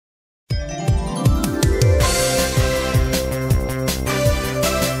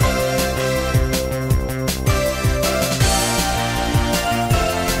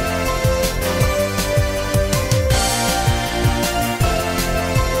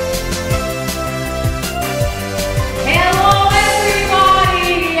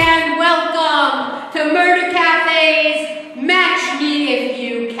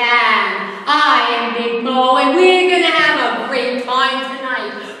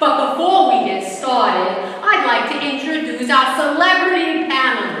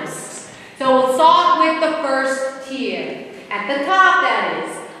the first tier. At the top, that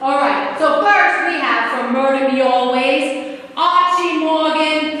is. All right, so first we have from Murder Me Always, Archie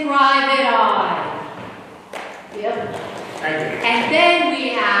Morgan, Private Eye. Yep. Thank you. And then we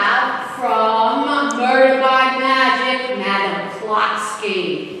have from Murder by Magic, Madam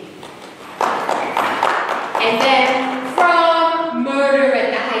Plotsky. And then from Murder at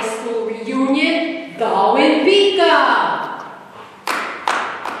the High School Reunion, Darwin Beaker.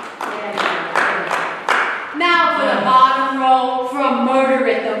 Now for the bottom row, from Murder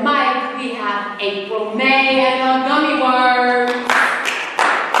at the Mic, we have April May and her Gummy Worms.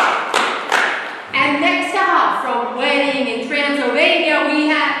 And next up, from Wedding in Transylvania, we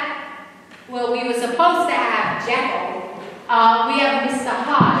have, well, we were supposed to have Jekyll. We have Mr.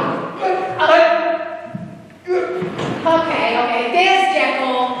 Hyde. Okay, there's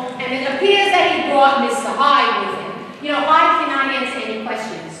Jekyll, and it appears that he brought Mr. Hyde with him. You know, Hyde cannot answer any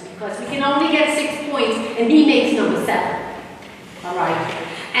questions because we can only get 6 points, and he makes number 7. All right.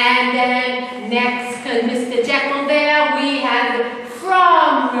 And then next to Mr. Jekyll there, we have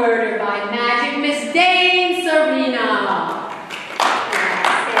from Murder by Magic, Miss Dame Serena.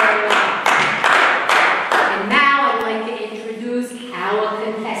 And now I'd like to introduce our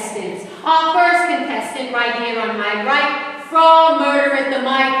contestants. Our first contestant right here on my right, from Murder at the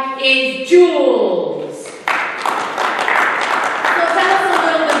Mic, is Jules. So tell us a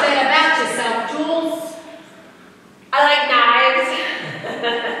little bit about yourself, Jules. I like knives.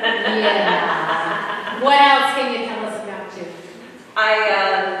 Yeah. What else can you tell us about you?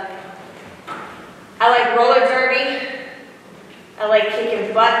 I like roller derby. I like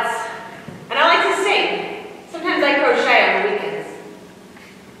kicking butts. And I like to sing. Sometimes I crochet on the weekends.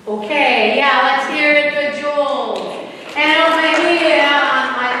 Okay, yeah, let's hear it for Jules. And over here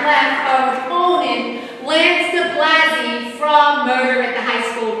on my left, our opponent, Lance de Blasi from Murder at the High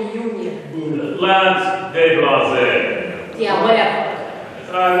School Reunion. Lance de Blasi. Yeah, whatever.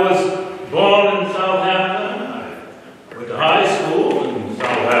 I was born in Southampton. I went to high school in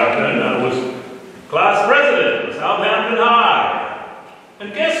Southampton. I was class president of Southampton High. And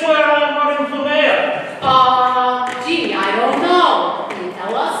guess where I'm running for mayor? Gee, I don't know. Can you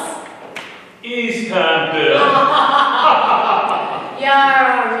tell us? East Hampton. You're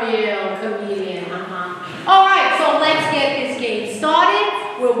a real comedian, All right, so let's get this game started.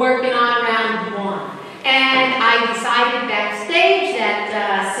 We're working on round 1. And I decided backstage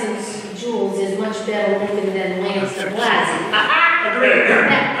that since Jules is much better looking than Lance de Blasi,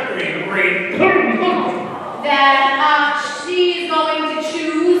 Agreed. that she's going to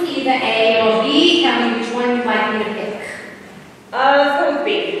choose either A or B. Tell me which one you'd like me to pick. Let's go with B.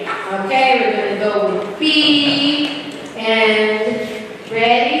 Okay, we're going to go with B. And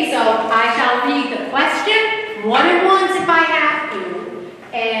ready? So I shall read the question, one and ones if I have to.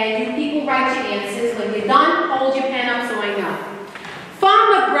 And you people write your answers. When you're done, hold your pen up so I know.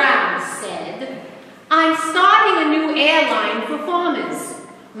 Farmer Brown said, I'm starting a new airline for farmers.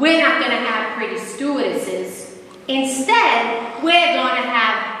 We're not going to have pretty stewardesses. Instead, we're going to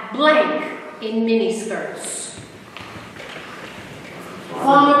have blank in miniskirts.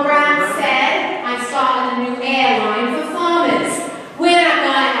 Farmer Brown said, I'm starting a new airline for farmers. We're not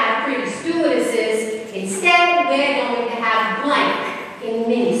going to have pretty stewardesses. Instead, we're going to have blank in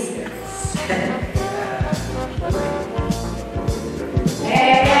miniskirts.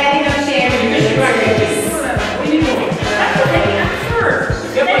 Hey, no sharing. What are you doing?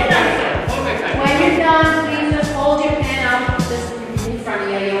 When you're done, please just hold your pen up just in front of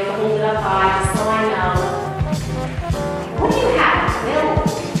you. You have to hold it up high just so I know. What do you have, Will?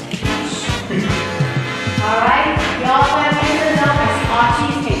 All right, y'all have answers up. I see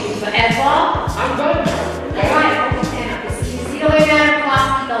Archie's taking forever. I'm good. All right, hold your pen up. You see the way Madam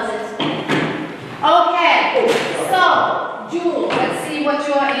Plotsky does it. Okay, so Jules, let's see what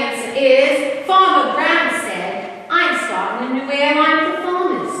your answer is. Farmer Brown said, I'm starting a new airline for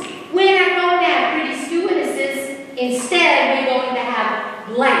farmers. We're not going to have pretty stewardesses. Instead, we're going to have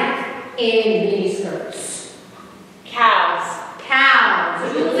blank in miniskirts. Cows.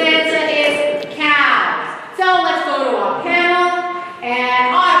 Cows. Jules' answer is cows. So let's go to our panel.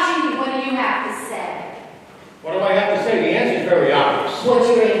 And Archie, what do you have to say? What do I have to say? The answer is very obvious. What's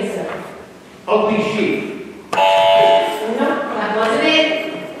your answer? Ugly sheep. No, that wasn't it.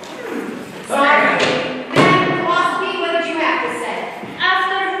 Sorry. Madam Plotsky, what did you have to say?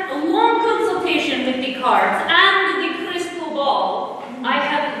 After a long consultation with the cards and the crystal ball, I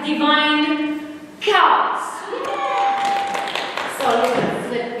have divined cows. So you're going to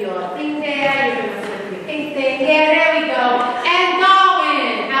flip your thing there, you're going to flip your pink thing there, there we go. And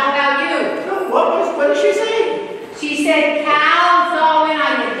Darwin, how about you? What did she say? She said cows, Darwin,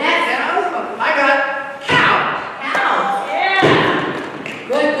 on your desk. I got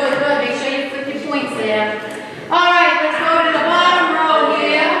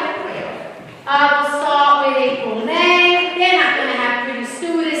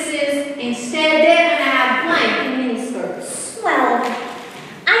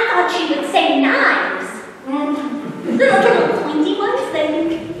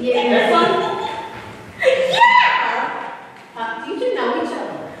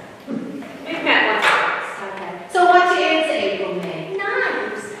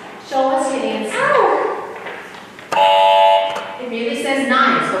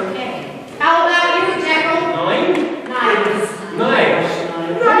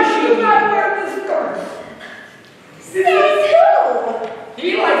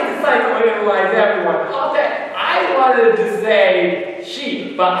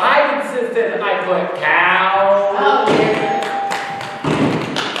but I insisted I put cow. Oh, dear.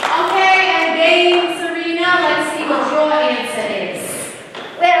 Okay, and Dame Serena, let's see what your answer is.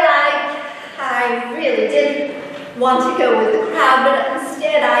 Well, I really did want to go with the crowd, but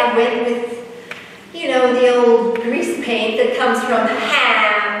instead I went with, you know, the old grease paint that comes from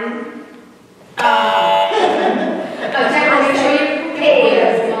ham. Decoration.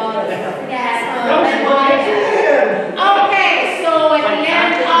 Yes. Okay, so at the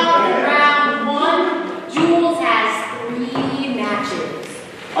end of round one, Jules has 3 matches.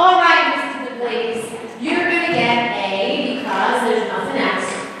 All right, Mr. DeBlaze, you're gonna get A because there's nothing else.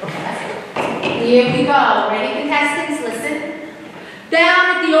 Here we go. Ready, contestants? Listen. Down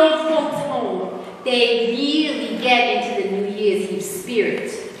at the old folks' home, they really get into the New Year's Eve spirit.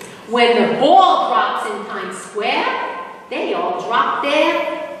 When the ball drops in Times Square, they all drop their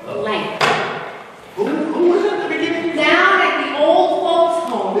blank. Who was it at the beginning? Down at the old folks'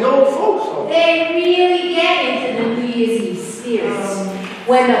 home, The old folks home. they really get into the New Year's Eve spirit.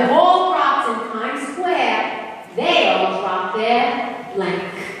 When the ball drops in Times Square, they all drop their blank.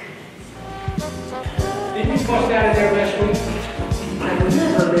 Didn't you bust out of there last week? I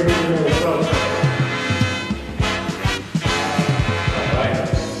remember there being no folks. All right.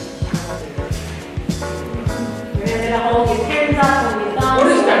 Remember to hold your pens up when you're done. What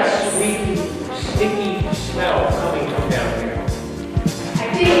is that sweet, sticky smell coming from down here? I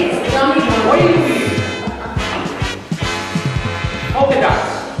think it's gummy What do worms. you eat? Polka dots.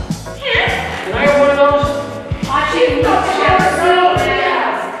 Can I have one of those? Watch it, look,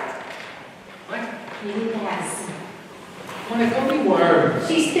 What? You need to have some. What a gummy worm.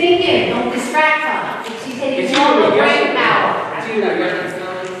 She's thinking, don't distract her. She's taking It's all the either a yes brain or- power. It's either a yes or no.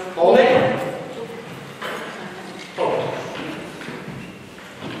 Hold it. Oh.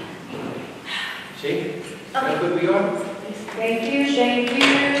 See? How good we are? Thank you, thank you.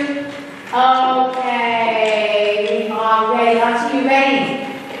 Okay, we are ready. Archie, you ready?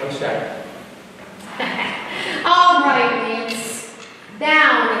 What's that? All right, Vince.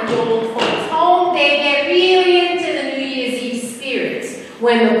 Down at the old folks' home, they get really into the New Year's Eve spirit.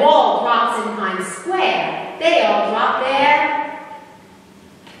 When the ball drops in Times Square, they all drop their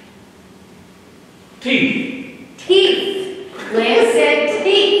Teeth. teeth. Lance said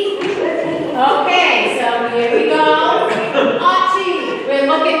teeth. Okay, so here we go. Archie, we're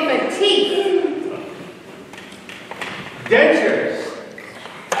looking for teeth. Dentures.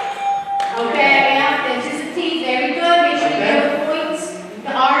 Okay, yeah, dentures and teeth, very good. Make sure you get the points,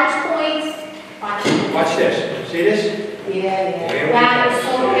 the orange points. Watch it. Watch this. See this? Yeah, There we That go. is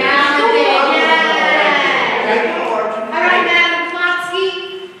so down there, yeah. Thank you, Archie. All right, Madam Klotsky.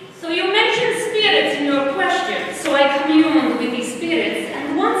 So you mentioned spirits in your question, so I communed with these spirits,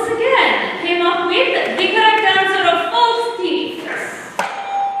 and once again came up with the correct answer of false teeth.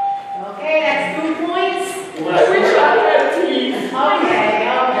 Okay, that's 2 points. I wish I had teeth. Okay,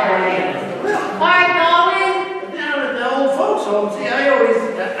 all right. All right, Darwin. Down at the old folks' home, see, I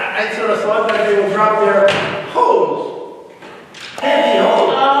sort of thought that they would drop their hose. Panty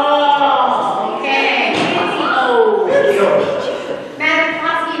hose. Oh, okay. Oh. Panty hose. Madam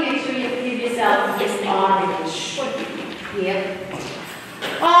Klotsky, make sure you give yourself this orange. Yep.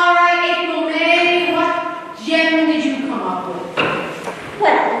 All right, April May, what gem did you come up with?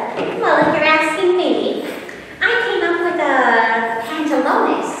 Well, if you're asking me, I came up with a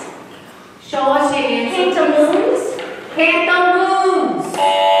pantalones. Show us your answer. Pantaloons? Pantaloons.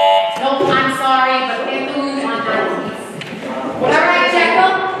 Nope, I'm sorry, but pantaloons are not teeth. All right,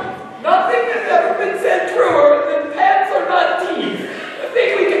 Jekyll. Nothing has ever been said truer than pants are not teeth. I think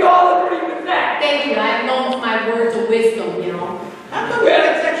we can all agree with that. Thank you. I've known my words of wisdom, you know. How come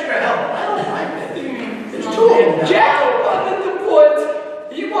that's extra help? I don't like that. It's two of them. Jack wanted to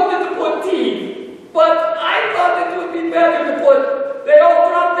put teeth, but I thought it would be better to put, they all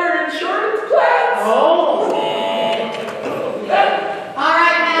drop their insurance plans. Oh. That, All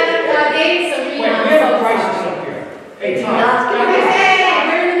right, Madam Dave Serena. Wait, we have a crisis up here. Hey, Tom. Hey,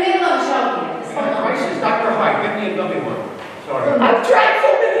 we're in the middle of a show here. We have a crisis. Dr. Hyde, get me a gummy one. Sorry. I've tried so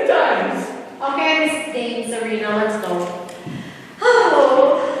many times. Okay, Miss Dave Serena, let's go.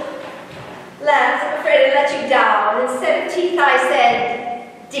 Oh, Lance, I'm afraid I let you down. Instead of teeth, I said,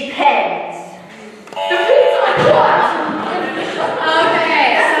 depends. Depends on what?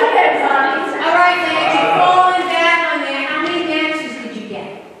 Okay, so, all right, Lance, you're falling back on there. How many matches did you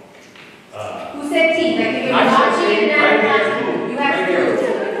get? Who said teeth? I think it was I said Archie teeth, and right Madam here. Klotsky. You have Right two. here. So,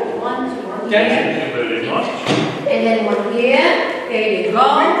 one, two, one. Dentures. Thank you very much. And then one here. There you go.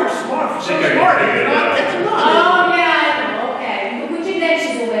 You're smart, so Think I can smart. figure it out. It's not. Oh, yeah, I know. Okay. You can put your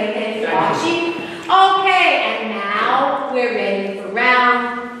dentures away. Thank you, Archie. Okay, and now we're ready for round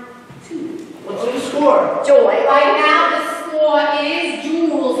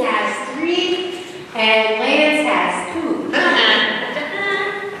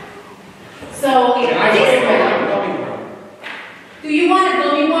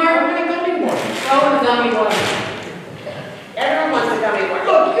Show him gummy worm. Everyone wants a gummy worm.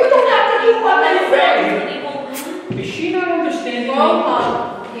 Look, you don't have to do what I say. Really won't. Is she not understanding Roll me?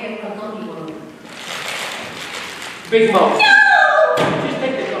 call. Here, a gummy worm. Big Mouth. No! Just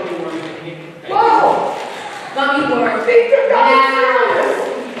take the gummy worm in here. Whoa! Gummy worm. Think you're Now. serious.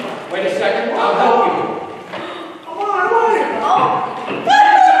 Wait a second, I'll help you. Come on, I want it. Oh!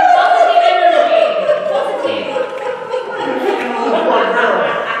 Positive energy. Positive. Come on,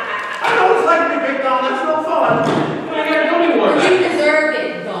 girl. I know it's like to be picked on, that's no fun. I got a gummy worm. You deserved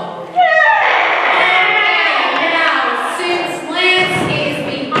it, though. Now, since Lance is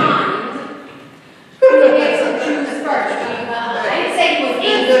behind, who gets to choose first? I didn't say he was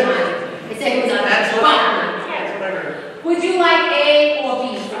in behind. I said he was on That's the what behind. That's what I heard. Would you like A or B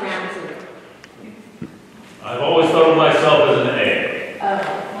for round 2? I've always thought of myself as an A. Oh,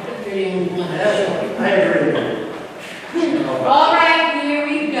 you're the only one. I agree. All right, here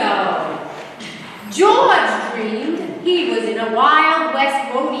we go. George dreamed he was in a Wild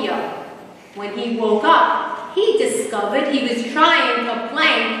West rodeo. When he woke up, he discovered he was trying to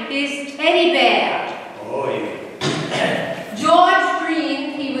plank his teddy bear. Oh, yeah. George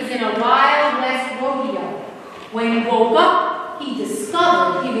dreamed he was in a Wild West rodeo. When he woke up, he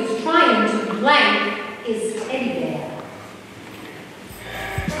discovered he was trying to plank his teddy bear.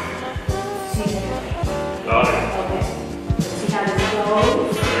 See that? Got it. Okay. Let's see how this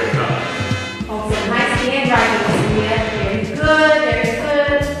goes. Very nice. Oh, some nice handwriting here. Very good, very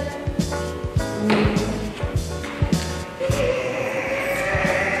good.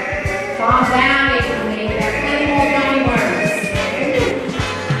 Calm down, April May. There are plenty more gummy worms.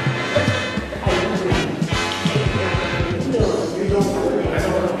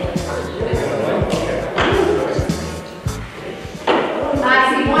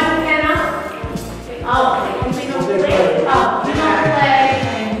 I see one pen up. Oh, you don't play. Oh, you don't play.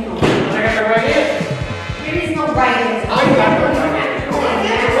 And you don't play. I got the right answer. There is no right answer. I got it.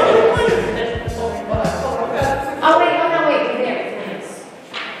 Oh, wait, oh, no, wait, there, thanks.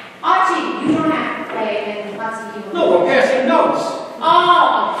 Archie, you don't have to play, and Archie, you don't. No, we're passing notes.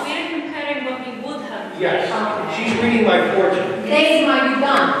 Oh, We're comparing what we would have. Yes, she's reading my fortune. today's my you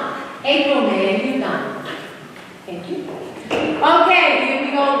done. April, May, you done. Thank you. Okay, here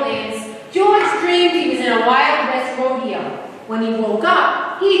we go, Lance. George dreamed he was in a Wild West rodeo. When he woke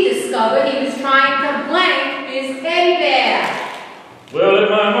up, he discovered he was trying to blank his teddy bear. Well, in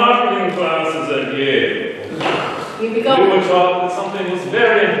my marketing classes at Yale, Here we we go. were taught that something was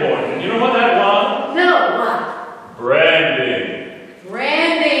very important. You know what that was? No, what? Branding.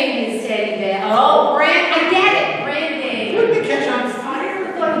 Branding his teddy bear. Oh, I get it. Branding. Wouldn't it catch on fire?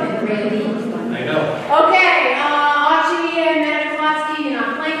 I thought you meant branding. I know. Okay, Archie and Metakowski, you're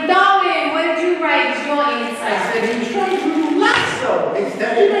not playing. Darwin, what did you write as your answer? I said he was trying to do lasso. His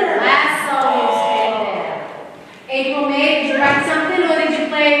teddy bear. Lasso his teddy bear. April, May, did you write something or did you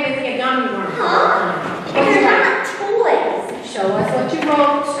play with your gummy worm? Huh? What did you They're write? not toys. Show us what you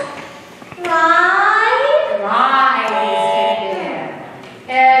wrote. Right? Right, his teddy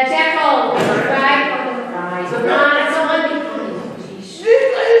bear. Jekyll, right? Right. So not, it's a honey. This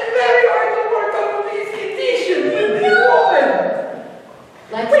is very hard to work up with these conditions with this woman.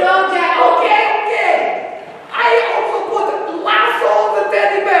 Let's go, Jekyll. Okay. I also put lasso on the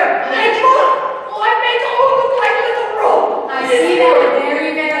teddy bear. And look, I make it all look like a little rope. I see that.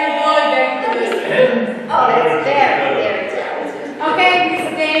 Very, very good. Oh, that's very talented. Okay, Miss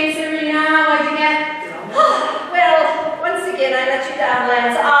Dame Serena, what'd you get? Well, once again, I let you down,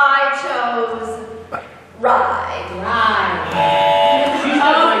 Lance. I chose ride. Right.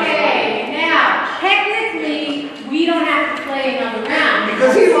 Okay, now, technically, we don't have to play another round.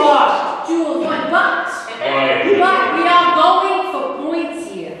 Because he lost. Jules won, but Right. we are going for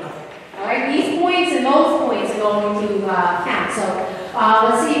points here. All right, these points and those points are going to count. So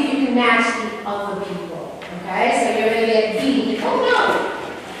let's see if you can match the other people. Okay, so you're going to get B. Oh, no.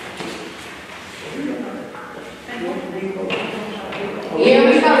 Here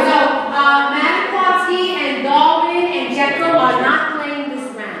we go. So, Matakowski and Darwin and Jekyll are not playing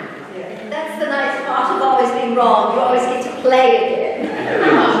this round. That's the nice part of always being wrong. You always get to play again.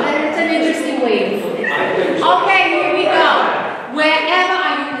 Oh, it's an interesting way to put it. Okay, here we go. Wherever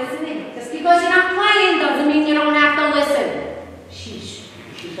are you listening? Just because you're not playing doesn't mean you don't have to listen. Sheesh.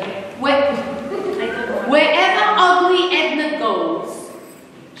 Wherever ugly Edna goes,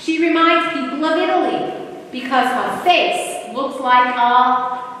 she reminds people of Italy because her face looks like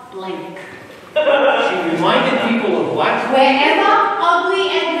a blank. She reminded people of what? Wherever ugly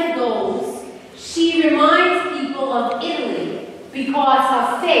Edna goes, she reminds people of Italy because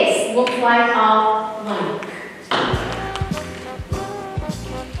her face looks like a blank.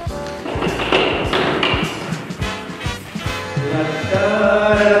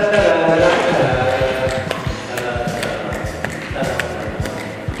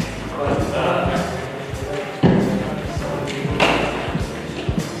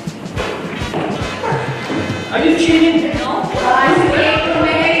 Are you cheating? No? I see April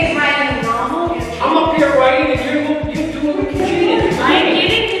May is writing a novel. I'm up here writing and you cheating. I'm giving him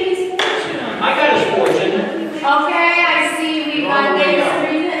his fortune. I got his fortune. Okay, I see we've got Dave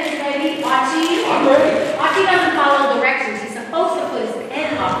Serena is ready. Archie. I'm ready. Archie doesn't follow directions. He's supposed to put his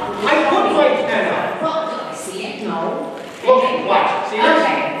pen up. I put my pen up. Well, do I see it? No. Look, watch. See this?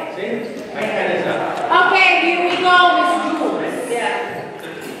 Okay. See this? My pen is up. Okay, here we go, Miss Jules. Yeah.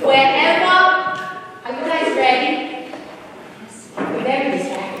 Wherever, are you guys ready? We're very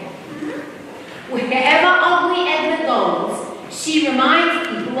distracted. Wherever Ugly Edna goes, she reminds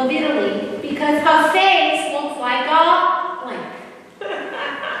people of Italy because her face looks like a blank.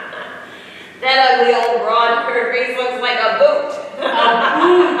 That ugly old broad, her face looks like a boot. A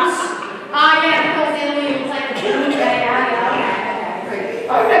boot. Ah, yeah, because Italy looks like a boot. Yeah. Great.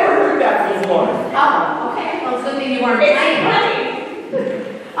 I've never heard that before. Oh, okay. Well, it's a good thing you weren't It's playing. funny.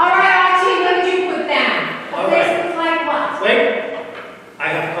 All right, Archie, what did you put down? All This right. looks like what? Wait, I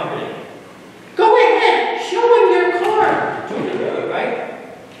have company. Go ahead, show him your card. Julia, right?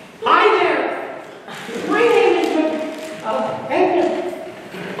 Hi there. My name is Edna.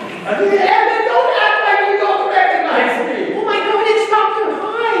 Edna, don't act like you don't recognize me. Oh my God, it's Dr.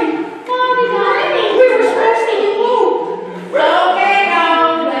 Hyde. Honey. We were supposed to elope. Okay,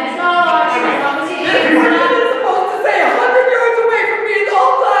 now, let's go, Archie. Come to This person is supposed to stay 100 yards away from me the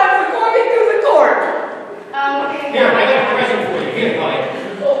whole time according to the court. Okay. Here, I got a present for you. Here, Hyde.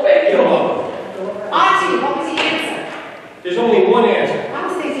 Oh, thank you. You're welcome. Archie, what was the answer? There's only one answer. I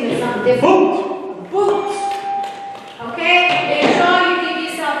was thinking of something different. Boot. Boot. Okay, make sure you give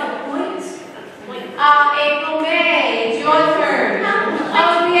yourself a point. April May, it's your turn.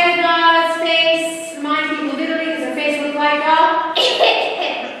 Olivier's face reminds people of Italy because her face looks like a...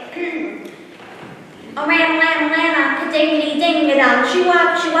 Oh, ram, lam, llama, dingity, ding-a-dong,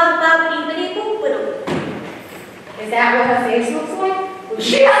 shoo-wop, bop, eepity, boop-a-doo. Is that what her face looks like?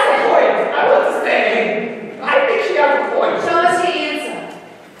 She has a point. I want to say. I think she has a point. Show us your answer.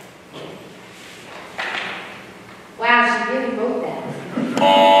 Wow, she really wrote that.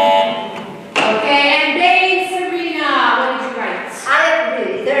 Okay, and Babe Serena, what did you write? I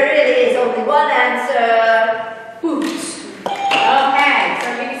agree. There really is only one answer. Boot. Okay, so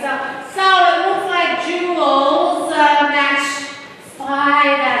give yourself. So it looks like Jules match 5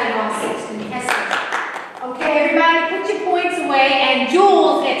 out of all 6 contestants. Okay, everybody, put your points away, and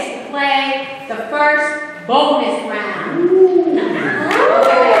Jules gets to play the first bonus round.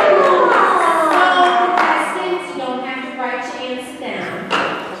 Contestants, you don't have to write your answer down.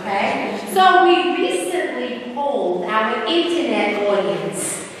 Okay? So we recently polled our internet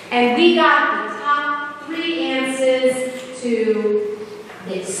audience, and we got the top 3 answers to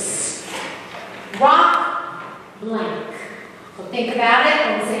this. Rock blank. So think about it,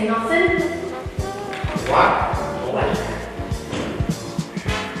 don't say nothing. What? Blank.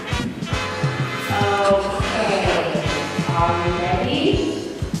 Okay. Are you ready?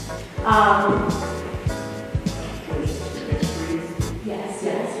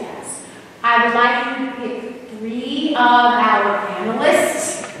 Yes. I would like you to pick 3 of our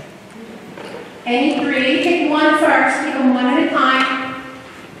panelists. Any 3. Pick one first. Pick them one at a time.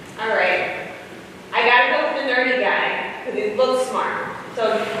 All right. I gotta go with the nerdy guy because he looks smart. So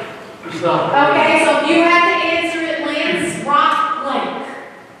It's not. Okay, so if you have to answer it, Lance, rock blank.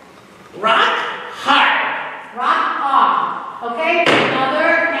 Rock hard. Rock hard. Okay, another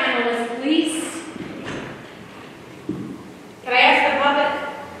panelist, please. can I ask the puppet?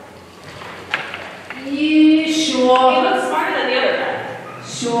 You He sure? looks smarter than the other guy.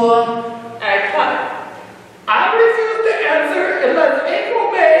 Sure. All right, puppet. I refuse to answer unless April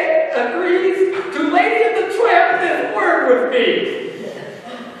May agrees to Lady of the Tramp this word with me.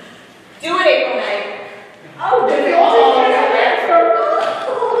 Do it, April May. Oh, did you only get an answer?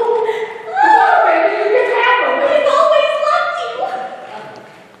 Come on, baby, you can have them. We've always loved you.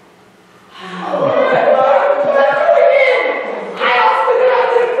 I often have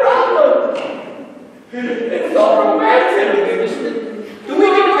this problem. It's so romantic. Do we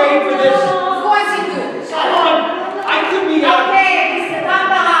get paid for this? Of course you do. Shut Come up. on. I could be out Okay, Mr.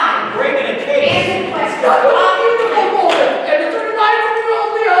 Dr. Hyde. breaking a case. Answer the question. That's what I need to go over. And it reminds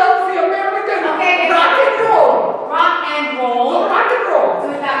me of the American Okay. rock and roll. Rock and So roll. rock and roll. So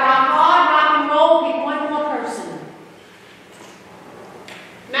we've got rock hard, rock and roll. Pick one more person.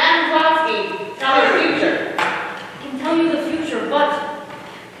 Madam Plotski, tell her future. I can tell you the future, but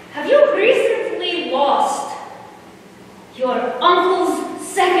have you recently lost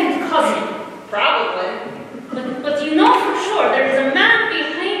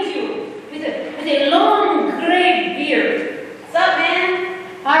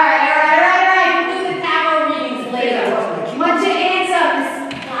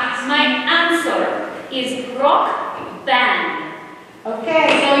rock band. Okay,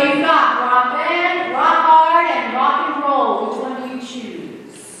 so you've got rock band, rock hard, and rock and roll. Which one do you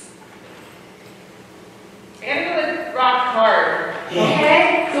choose? I'm gonna go with rock hard.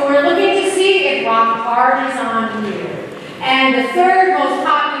 Okay, so we're looking to see if rock hard is on here. And the third most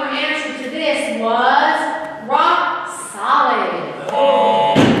popular answer to this was rock solid.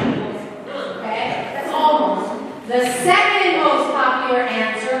 Okay, that's almost. The second most popular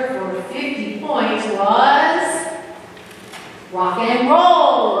answer for 50 points was rock and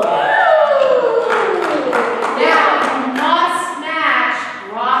roll. Now you must match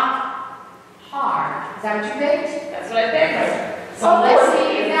rock hard. Is that what you picked? That's what I picked. So let's see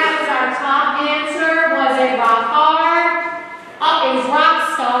if that was our top answer. Was it rock hard? Up is rock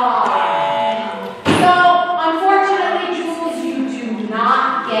star. So unfortunately, Jules, you do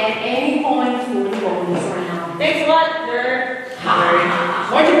not get any points for the bonus round. Thanks a lot, nerd.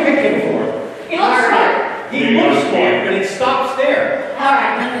 Why'd you pick him for? He looks smart. He looks smart, but it stops there. All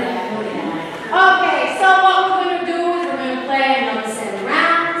right, look at that, look at that. Okay, so what we're going to do is we're going to play another 7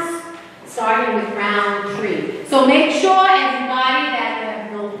 rounds, starting with round 3. So make sure everybody that you have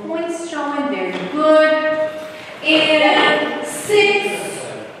no points showing, very good. And since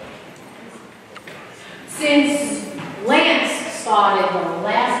Lance started the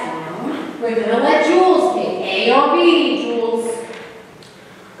last round, we're going to let Jules pick A or B. Jules?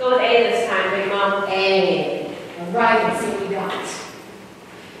 Go with A this time, Big Mom. A. All right, let's see what we got.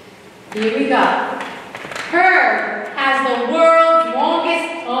 Here we go. Herb has the world's longest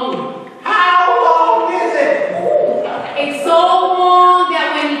tongue. How long is it? It's so long that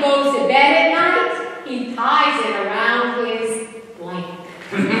when he goes to bed at night, he ties it around his blanket.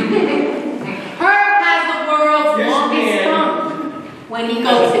 Herb has the world's Yes, longest ma'am. tongue. When he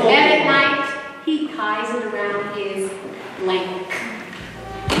goes to bed at night, he ties it around his blanket.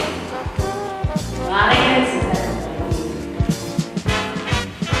 A lot of answers there.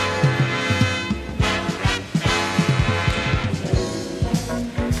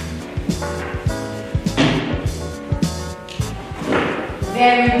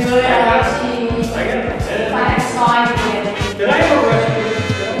 Very good, Archie. I got it. Class 5 again. Did I ever rescue?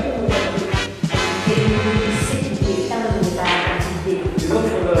 Didn't you sit here telling me about what you did? You look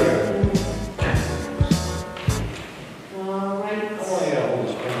familiar. All right. Oh, yeah, hold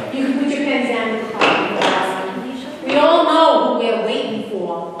this pen. You can put your pens down in the car. We all know who we're waiting for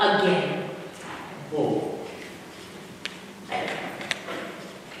again. Oh.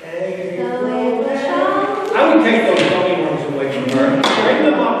 I would take those dummy ones away from her. Bring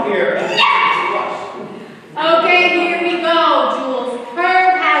them up here. Okay, here we go, Jules.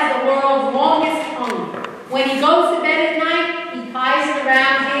 Herb has the world's longest tongue. When he goes to bed at night, he ties it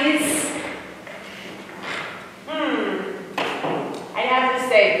around his... I'd have to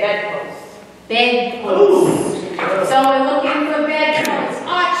say bedpost. bedpost. So we're looking for bedposts.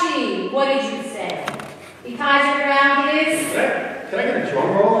 Archie, what did you say? He ties it around his... Can I get a drum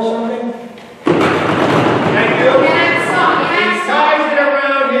roll or something? Thank you. Yeah, so, yeah, He so. ties it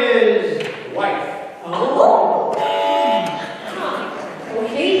around his wife. Oh.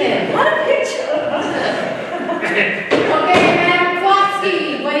 Okay then. What a picture. Okay, Madam Klotsky,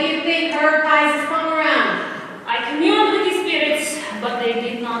 what do you think Herb ties his tongue around? I communed with the spirits, but they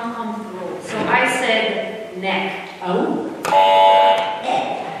did not come through. So I said neck. Oh.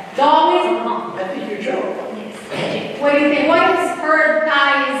 Darwin? I think you're joking. What do you think? What does Herb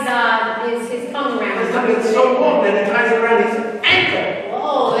tie his tongue around? It's so long that it ties around his ankle.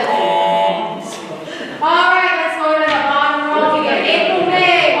 Whoa, that's all right, let's go to the bottom row here. April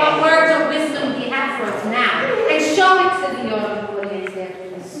May, what words of wisdom do you have for us now? And show it to the audience there,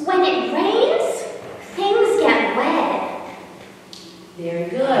 please. When it rains, things get wet. Very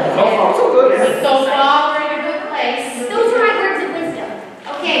good. So far, so good. So far, we're in a good place. Those are my words of wisdom.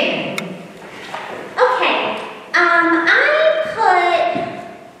 Okay. Okay, I put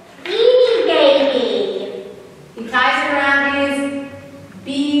Beanie Baby. He ties it around his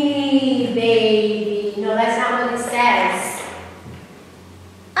beanie baby. No, that's not what it says.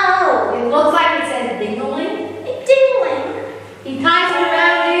 Oh, It looks like it says dingling. Dingling. He ties it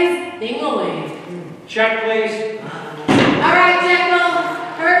around his dingling. Check, please. All right, Jekyll.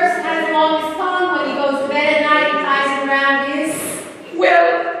 Herb has the longest tongue. When he goes to bed at night, he ties it around his... Well,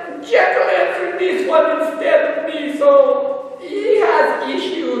 Jekyll answered this one instead of me, so he has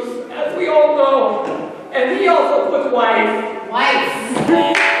issues, as we all know. And he also put wife. wife. Like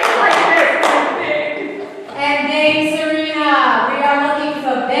this one thing. And Dame Serena, we are looking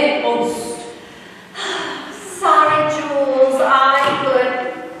for bedpost. Sorry, Jules, I put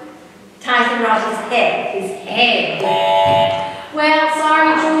ties around his head. His head. Well,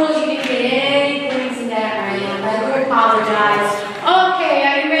 sorry, Jules, you didn't get any points in that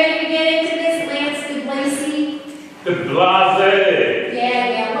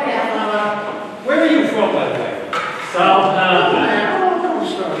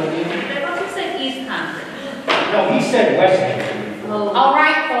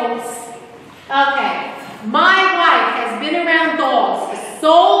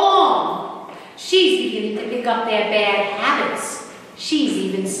up their bad habits. She's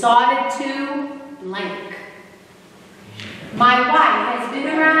even started to blank. My wife has been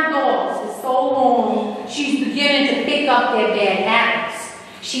around dogs for so long, she's beginning to pick up their bad habits.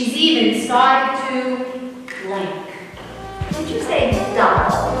 She's even started to blank. Did you say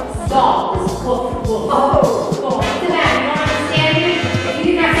dogs? Dogs. Woof, woof. Oh. What's the matter? You don't understand me? If you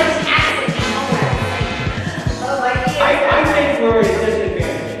didn't have such an accent, you know what I'm saying. Oh, my I think we're at a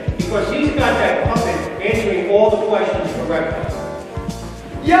disadvantage because he's got that puppet answering all the questions correctly.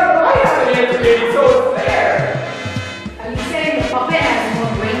 Yeah, but I haven't answered any, so it's fair. Are you saying the puppet has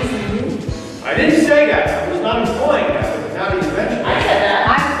more brains than you? I didn't say that. I was not implying that, but now that you mentioned it. I said that. I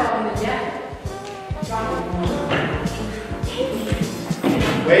was talking to Jeff.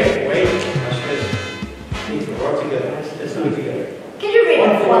 Wait. Watch this. We're all together. Let's do it together. Can you read One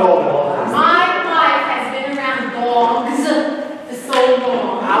it for for all. me? My wife has been around dogs for so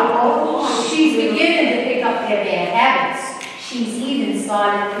long. How long? She's beginning to pick up their bad habits. She's even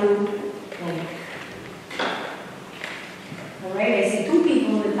started to blink. All right, I see 2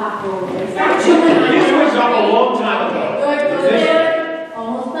 people in the top row. It's not chewing on This you. was up a long time ago. Good.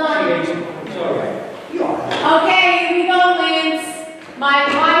 Almost done. It's all right. Okay, here we go, Lance. My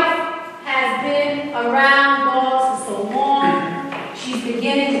wife has been around dogs for so long, she's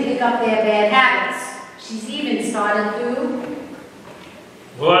beginning to pick up their bad habits. She's even started to...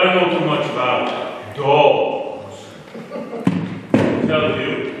 Well, I don't know too much about dogs. To tell you,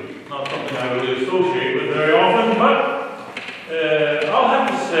 not something I really associate with very often, but I'll have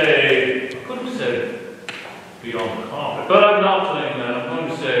to say, I could have said beyond comment, but I'm not saying that. I'm going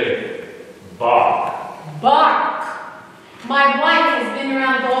to say bark. Bark. My wife has been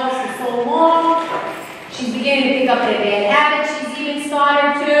around dogs for so long, she's beginning to pick up their bad habits. She's even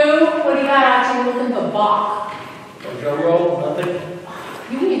started to... What do you got, Archie? Looking for bark. No drum roll, nothing.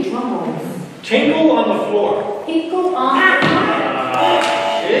 You need drum rolls. Tinkle on the floor. Tinkle on the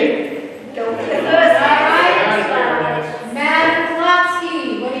See? Don't put the All first right. Lance. Madam Klopsky,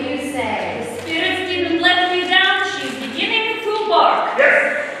 what do you say? Spirits didn't let me down. She's beginning to bark.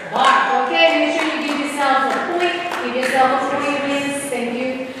 Bark, okay, make sure you give yourself a point. Give yourself a point, Liz. Thank you.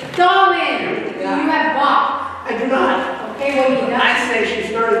 Darwin, do you have bark? I do not. Okay, what do you got? I say she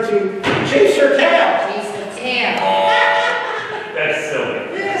started to chase her tail. Chase the tail. That's silly.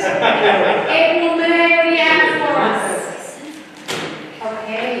 April May, what do you have for us?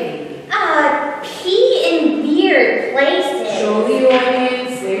 Okay. Pee in weird places. Show the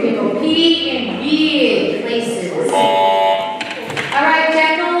audience. There we go. Pee in weird places. All right,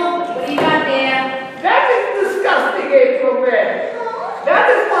 Jekyll, what do you got there? That is disgusting, April May. That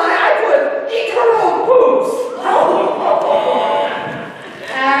is why I would eat her own poops. All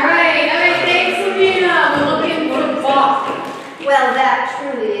right, thanks, Serena. We're looking for bark. Well, that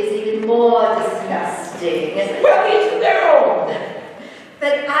truly is even more disgusting, isn't it? Well, each their own.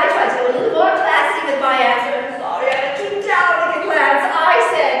 But I tried to go a little more classy with my answer. I'm sorry, I had too down to get glance. I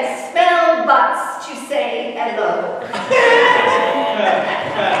said, smell butts to say hello.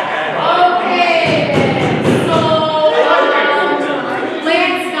 Okay, so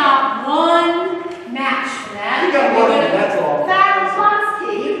Lance got 1 match for that. You got one, that's all. Madam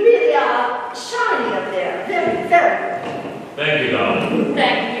Klopsky, you really are shining up there. Very, very good. Thank you, darling.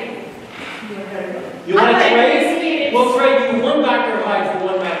 Thank you. You want to I like trade? this meeting. We'll trade you 1 Dr. Hyde for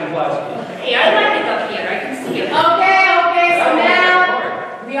 1 Madam Blavatsky. Hey, I like it up here. I can see it. Okay, so now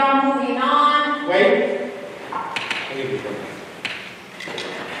we are moving on. Wait.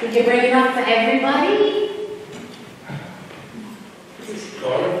 Did you bring it up for everybody?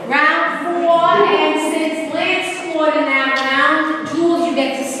 Round 4, and since Lance scored in that round, Jules, you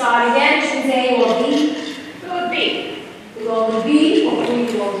get to start again. Choose A or B. Go B. We go to B, hopefully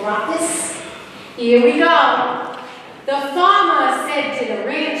you will drop this. Here we go. The farmer said to the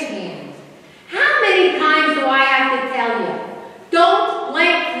ranch hand, how many times do I have to tell you? Don't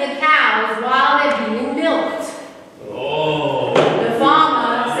blank the cows while they're being milked. Oh. The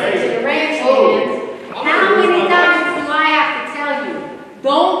farmer said to the ranch hand, how many times do I have to tell you?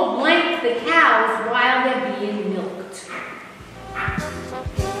 Don't blank the cows while they're being milked.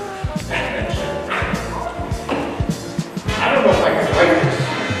 I don't know if I can write this.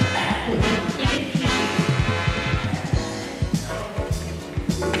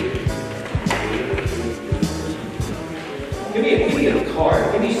 Give me a card.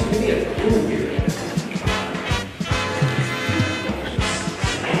 Give me a clue here.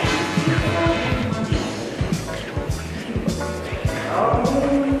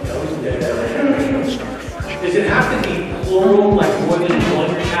 Does it have to be plural, like more than 1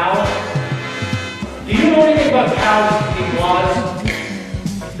 cow? Do you know anything about cows being laws?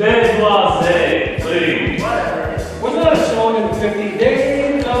 There's blase, please. What?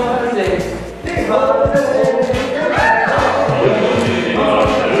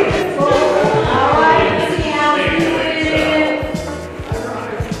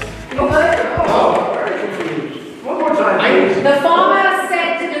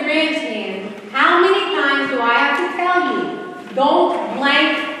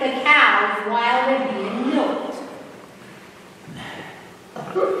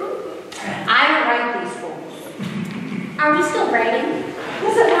 Are we still writing?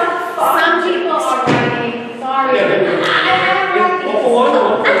 Was it not fun? Some people are writing, sorry. Yeah, they're- I Well, for one,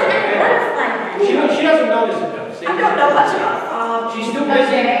 What okay. a fun She doesn't notice it though. See? I don't know much about She's too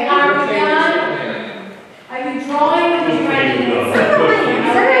busy. Okay, are we done? Are you drawing or you writing?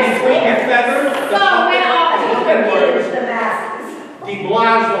 Seriously? And feathers. So, where are we? Look at words. The masses. De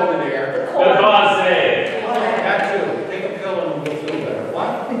Blas over there. Goodbye. That too. Take a pill and you'll feel better. What?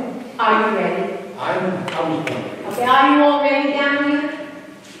 Are you ready? I was done. Okay, are you all ready down here?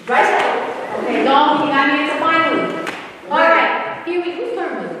 Right. Okay, don't, you got an answer finally. All right, here we, whose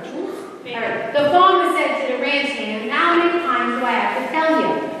turn was it? Jules? All right, the farmer said to the ranch hand, how many times do I have to tell you?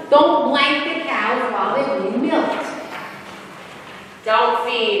 Don't blank the cows while they're being milked. Don't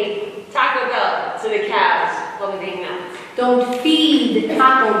feed Taco Bell to the cows while they're being milked. Don't feed the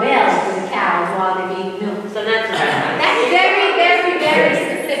Taco Bell to the cows while they're being milked. So that's That's very, very, very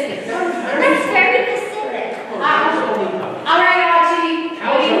specific. That's very specific. All right, Archie, what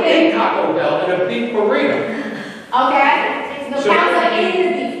Cows do you are in think? Taco Bell and a beef burrito. Okay, the So- cows are in the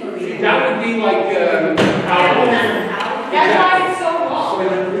beef burrito. That would be like, That's why it's so long. All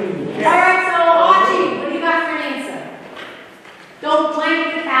right, so Archie, what do you got for an answer? Don't blank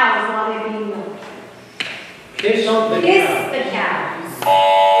the cows while they're being milked. Kiss the Kiss cow. the cows.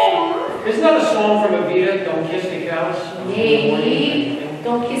 Isn't that a song from Evita? Don't kiss the cows? Maybe.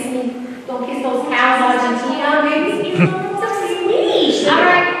 Don't kiss me. Don't kiss those cows, Argentina. Maybe. So sweet. All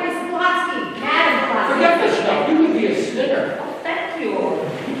right, Miss Plotsky, Madam Plotsky. Forget this stuff. You could be a singer. Oh, thank you.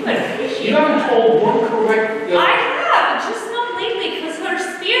 You haven't told one correct. I have, just not lately, because her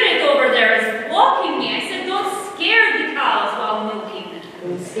spirit over there is blocking me. I said, don't scare the cows while milking them.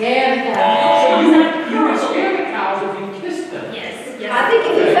 Don't scare the cows. So you would scare the cows if you kissed them. Yes, yes. I think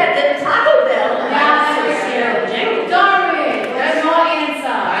if you fed them Taco Bell. Yeah, that's scary. Darwin, where's your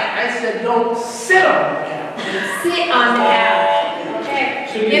answer? I said, don't sit on the couch. Sit on the couch. Okay.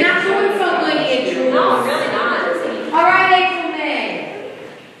 So You're not doing so good here, Drew. No, I'm really not. All right, April May.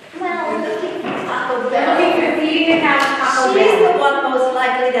 Well, looking for Taco They're Bell. looking for feeding the cows Taco She's Bell. the one most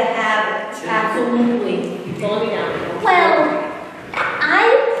likely to have it. Absolutely. Slow me down. Well, I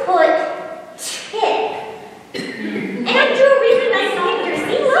put tip. And I drew a really nice picture.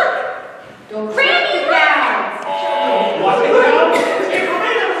 See, look. Don't Granny, tip the look. cows. What the cows? Don't tip the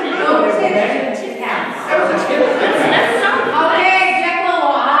cows. That was a kid. That sounds Okay, Jekyll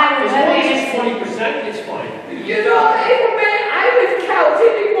or Hyde, As what long as is it's 20%, it's fine. You know, April May, I was cow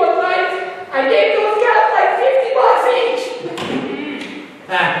tipping one night. I gave those cows like $50 each.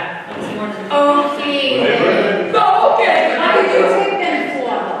 Ah, that's more than Okay. then. No, okay. How did you tip them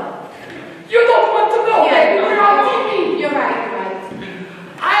for? You don't want to know, baby. We're on TV. You're right, you're right.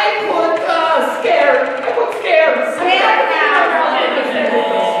 I put scared. I put scared. Scared cow. I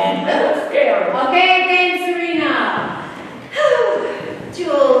put scared. Okay, then Serena.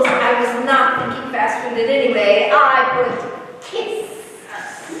 Jules, I was not thinking fast food anyway. I put kiss.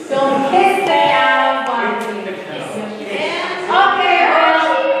 Don't kiss the cow, but okay, well,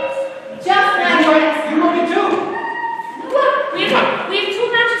 just like this. You wrote it too. Look, we have two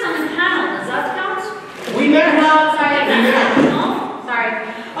matches on the panel. Does that count? We met. No, sorry. No? Sorry.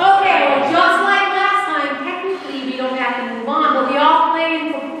 Okay, well, just like last time, technically we don't have to move on, but we are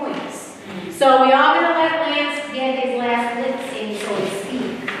playing for points. So we are going to let Lance get his last licks in, so to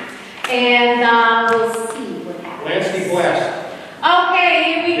speak. And we'll see what happens. Lance de Blast. Okay,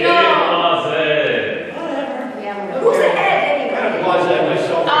 here we go. Yeah, Who's we're ahead Kind of anyway? blase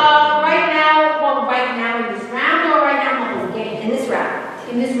myself. right now in this round or right now in the whole game? In this round.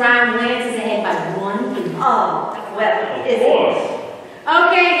 In this round, Lance is ahead by 1 point. Oh, well, is Of course.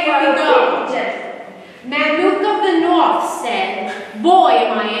 Okay, here we go. Nanook of the North said, boy,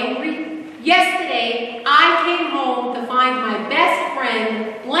 am I angry. Yesterday, I came home to find my best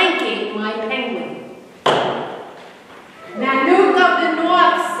friend blanking my penguin. Nanook of the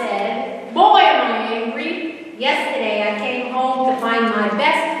North said, boy, am I angry. Yesterday, I came home to find my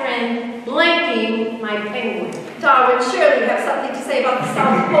best friend blanking my penguin. Darwin, surely you have something to say about the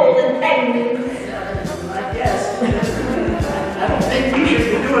South Pole and penguins. I guess. I don't think we should be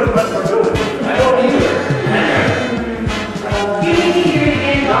doing what we're doing. I don't either. You need to hear it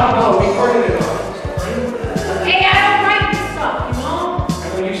again. No, we recorded it on. Hey, I don't write this stuff, you know? And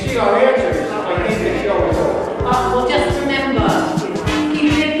when you see our answers, I think the show is over. Well, just remember,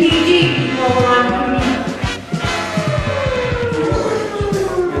 keep it PG, people on TV.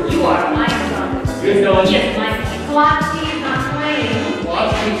 You are. Mike's done. You're done. Yes, Mike. Flopsy is not playing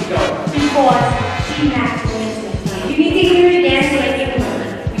Lots of things done. because she matched Wednesday. You need to hear it again so I get one.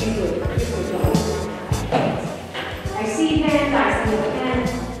 You're good. I see pens, I see a pen,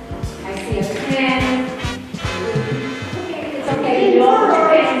 I see a pen.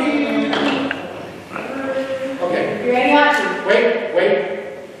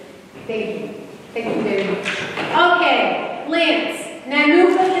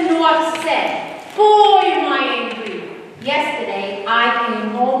 Nanuka the North said, boy, am I angry. Yesterday, I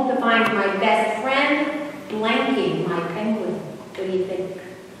came home to find my best friend blanking my penguin. What do you think?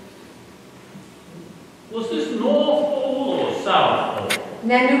 Was this North Pole or South Pole?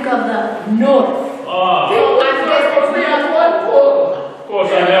 Nanuka the North. Ah, So I guess it's North Pole. of course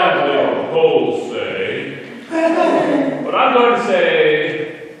I haven't believe what the poles say. But I'm going to say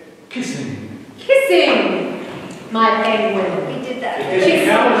kissing. Kissing my penguin. We did that. Kissing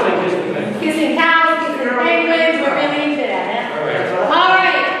cows, they kiss the men. Kissing cows, kissing penguins, we're really into that, huh? All right. All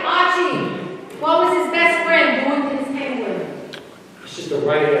right, Archie, what was his best friend doing to his penguin? This is the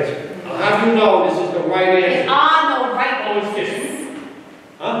right answer. I'll have you know this is the right There answer. are no right Always answers. kissing.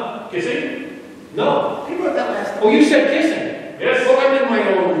 Huh? Kissing? No. He wrote that last time. Oh, you said kissing. Yes. Well, I have my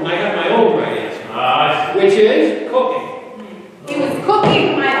own right answer. Ah, Which is cooking. He was cooking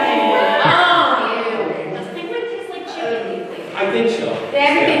my penguin. Oh, Does penguin taste like chicken? I think so.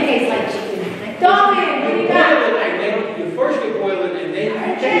 everything tastes like chicken. Darling, what do you got? Boil it, and then you first you boil it and then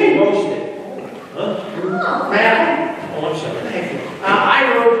you roast it. Huh? Madam, Oh, I'm sorry. thank you. I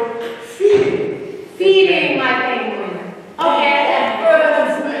wrote feeding. Feeding my penguin. Okay. That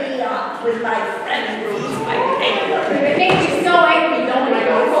burns me up with my friend Bruce, my penguin. It makes you so angry, don't it?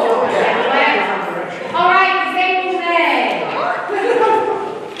 All right, Disabled Day.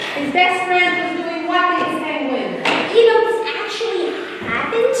 His best friend was doing what to his penguin? You know, this actually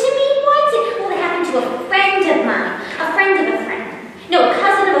happened to me once. Well, it happened to a friend of mine. A friend of a friend. No, a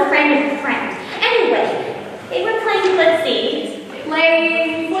cousin of a friend of a friend. Anyway, they were playing footsie.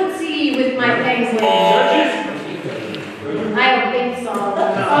 Playing footsie with my penguin. judges? I don't think so.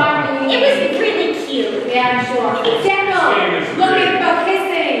 Sorry. It was really cute. Yeah, I'm sure. Deco, looking for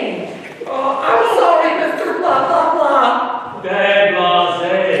kissing. Oh, I'm sorry, Mr. Blah, blah, blah.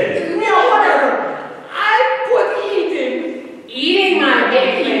 Deblase. No, whatever. I put eating. Eating my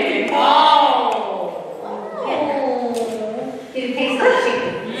penguin. Oh. Did it taste like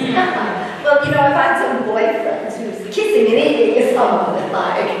chicken? Well, you know, I've had some boyfriends whose kissing and eating is somewhat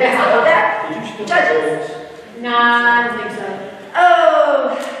alike. That, judges? Nah, I don't think so.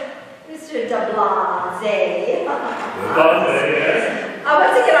 Oh, Mr. de Blase. Yes.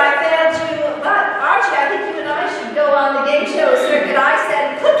 Once again, I failed you, but Archie, I think you and I should go on the game show circuit. I said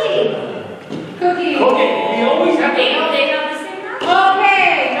cooking. Cookie. Cooking. We always have They to. have the same mouth.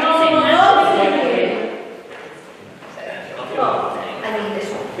 Okay, no cooking. Oh, I mean this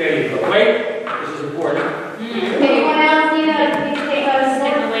one. There you go. Wait, this is important. Anyone else need to take us?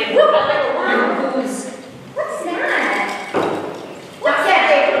 Second way. Who's? What's that? What's that,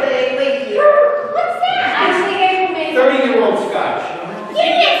 April? Wait, you. What's that? I think April made 30-year-old scotch.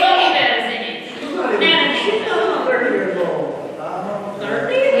 Give me a cookie that is in it. She's not even, Now, she's not 30 years old.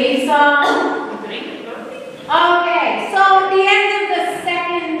 30? Lisa. Drink 30? Okay, so at the end of the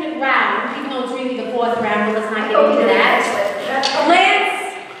second round, even though it's really the fourth round, but let's not get into that. Lance,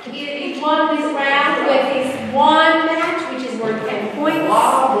 he won this round with his one match, which is worth 10 points.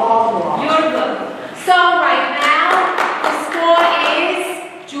 Blah, blah, blah. You're good. So right now, the score is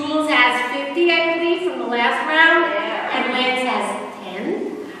Jules has 50, I believe, from the last round, and Lance has 10.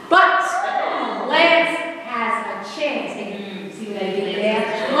 But Lance has a chance. See what I did there?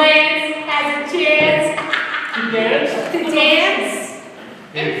 Lance has a chance You dance? to dance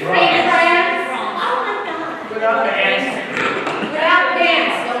In in France. France Oh my God. Without the answer. without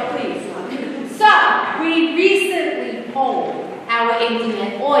dance. No, please. So we recently polled our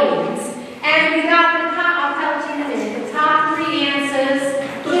internet audience, and we got the top. I'll tell you in a minute. The top 3 answers.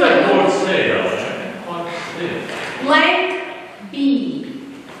 What does that board say, Ellen? What is it? Blank B.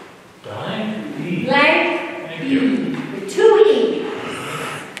 Dying? Blank Thank B. you. With 2 E's.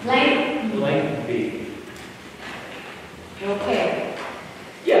 Blank B. Blank B. Okay.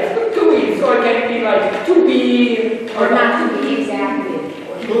 Yes, but 2 E's, so it can be like 2B Or not to be exactly.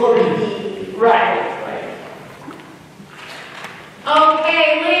 Glory be. Right.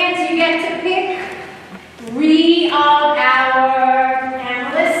 Okay, Lance, you get to pick 3 of our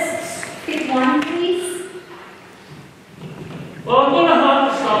panelists. Pick one, please. Well, I'm going to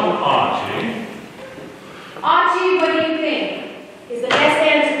have to start with Archie. Archie, what do you think? Is the best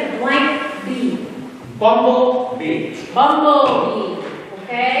answer to blank B? Bumble bee. Bumblebee.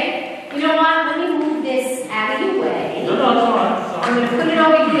 Okay? You know what? Let me move this out of your way. No, it's all right. It's all I'm right. going to put it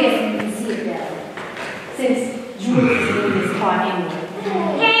over here so you can see it better. Since Julie is doing this part anyway.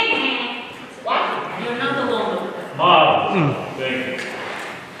 You're not alone. Marvelous. Thank you.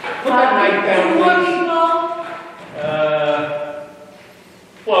 Put that knife down, 2 more please. people.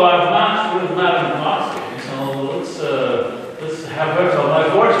 Well, I've matched with Madame Moxley, so let's have her tell my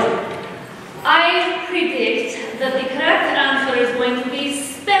fortune. I predict that the correct answer is going to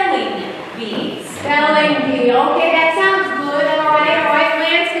Okay, that sounds good. All right,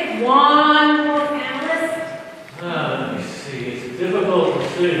 Lance, pick one more panelist. Let me see. It's a difficult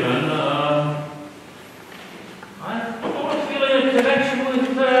decision. I'm feeling a connection with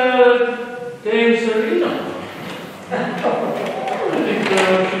Dame Serena. I think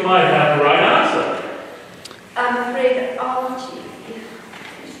she might have the right answer. I'm afraid that Archie, you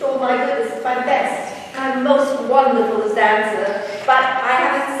stole my goodness, my best, my most wonderful answer. But I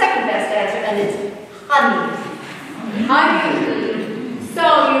have a second best answer, and it's honey. Honeybee. So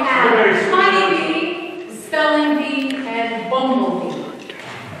you have honeybee, spelling bee, and bumblebee.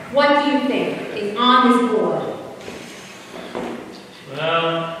 What do you think is on this board? Well,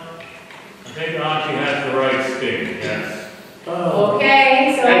 I think Archie has the right sting, yes.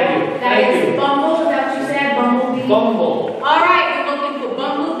 Okay, so Thank you, that thank is you. bumble, is that what you said? Bumblebee? Bumble. All right, we're looking for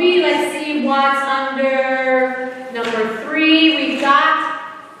bumblebee. Let's see what's under number 3. We've got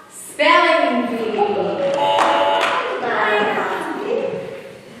spelling bee.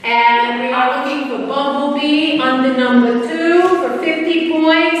 And we are looking for bumblebee. Under number 2 for 50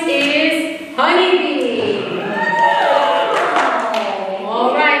 points is honeybee.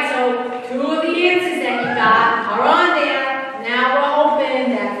 All right, so 2 of the answers that you got are on there. Now we're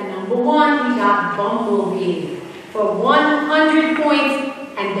hoping that for number 1 we got bumblebee for 100 points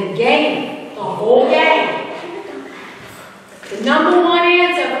and the game, the whole game. The number 1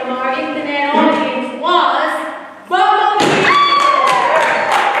 answer from our internet audience was bumblebee.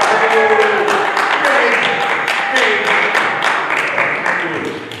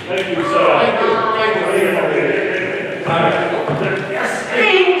 Thank you, sir. Thank you. Yes.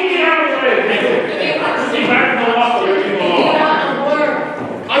 Hey, get out of the way. Stay back in the locker where you Give belong. her a word.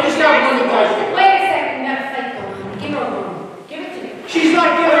 I just got one question. Wait a second, that fight going on. Give her a word. Give it to me. She's not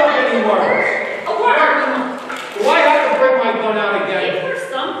giving up any words. A word. Do I have to bring my gun out again? Give her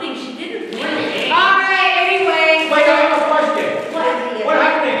something. She didn't do anything. All right, anyway. Wait, I have a question. What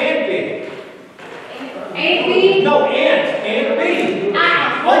happened to Aunt B? Ain't we? No, Aunt B.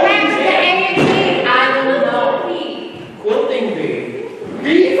 What happened to A and B? I don't know. Quilting B.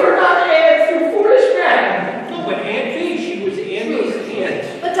 These are not ants, you foolish man. No, but Aunt B, she was Andy's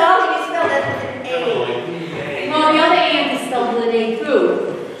aunt. But darling, you spelled that with an A. Well, the other aunt is spelled with an A through.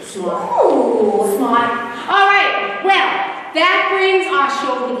 Smart. Ooh, smart. All right, well, that brings our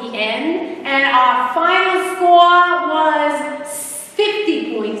show to the end, and our final score was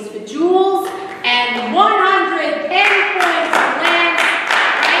 50 points for Jules and 110 points for Lance,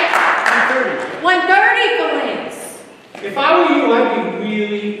 right? 130 for Lance. If I were you, I'd be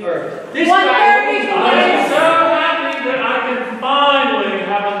really hurt. This 130 guy for I'm Lance. so happy that I can finally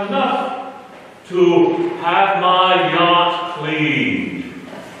have enough to have my